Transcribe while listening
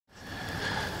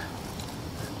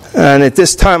And at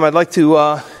this time, I'd like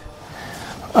to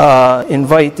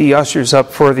invite the ushers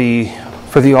up for the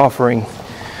offering.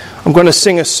 I'm going to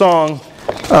sing a song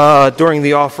during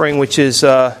the offering, which is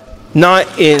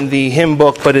not in the hymn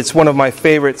book, but it's one of my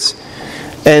favorites,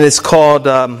 and it's called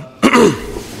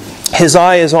 "His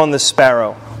Eye is on the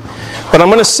Sparrow." But I'm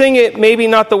going to sing it maybe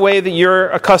not the way that you're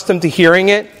accustomed to hearing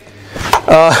it.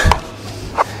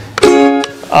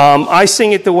 I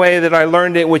sing it the way that I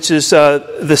learned it, which is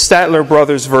the Statler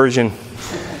Brothers version.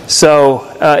 So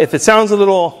if it sounds a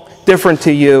little different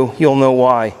to you, you'll know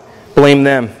why. Blame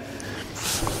them.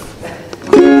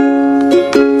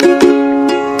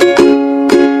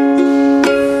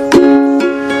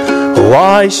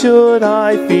 Why should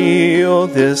I feel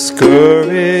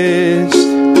discouraged?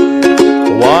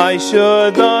 Why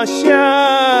should the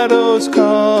shadows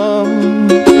come?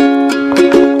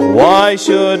 Why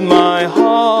should my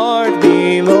heart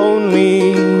be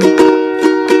lonely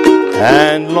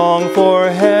and long for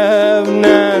heaven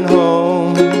and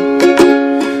home?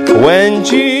 When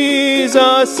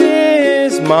Jesus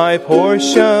is my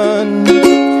portion,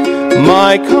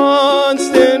 my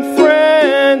constant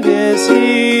friend is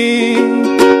He.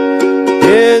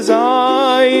 His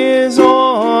eye is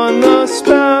on the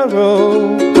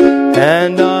sparrow,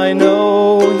 and I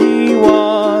know He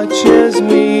watches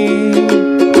me.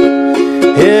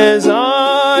 His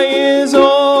eye is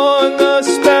on the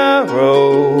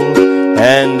sparrow,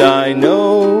 and I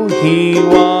know He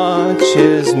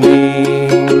watches me.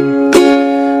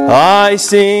 I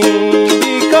sing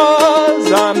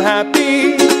because I'm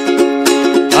happy.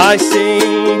 I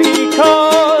sing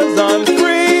because I'm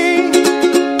free.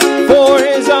 For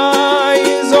His eye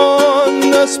is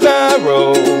on the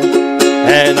sparrow,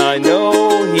 and I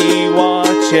know He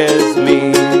watches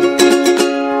me.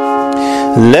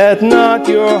 Let not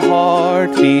your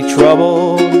heart be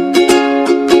troubled.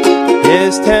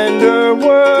 His tender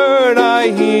word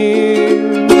I hear,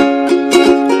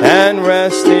 and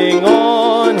resting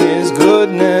on His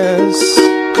goodness,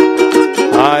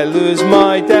 I lose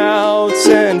my doubts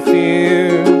and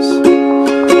fears.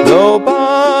 Though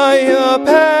by a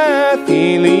path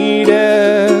He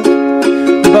leadeth,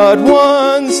 but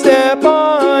one step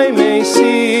I may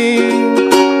see.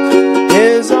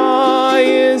 His eye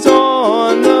is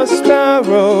on the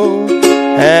sparrow,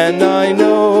 and I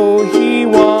know He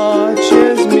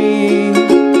watches me.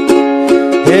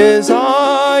 His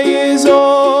eye is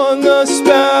on the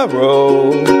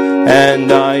sparrow,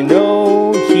 and I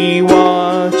know He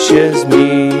watches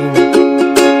me.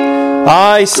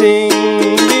 I sing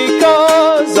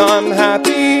because I'm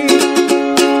happy.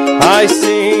 I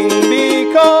sing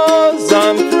because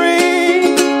I'm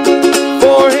free.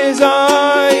 For His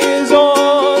eye is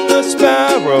on the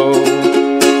sparrow,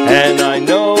 and I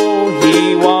know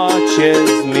He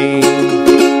watches me.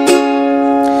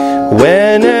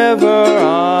 Whenever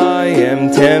I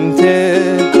am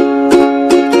tempted,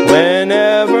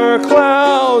 whenever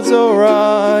clouds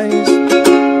arise,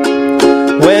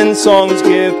 when songs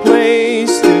give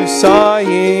place to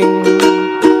sighing,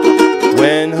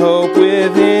 when hope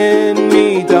within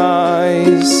me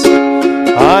dies,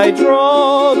 I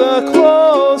draw the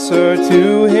closer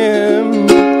to Him.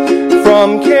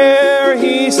 From care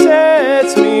He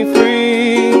sets me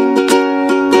free.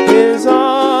 His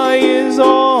eye is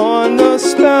on the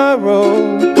sparrow,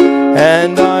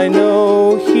 and I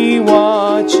know He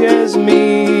watches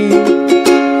me.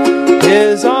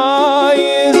 His eye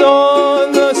is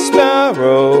on the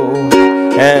sparrow,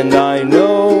 and I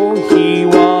know He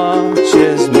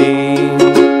watches me.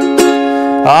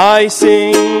 I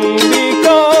sing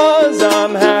because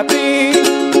I'm happy.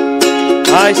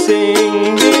 I sing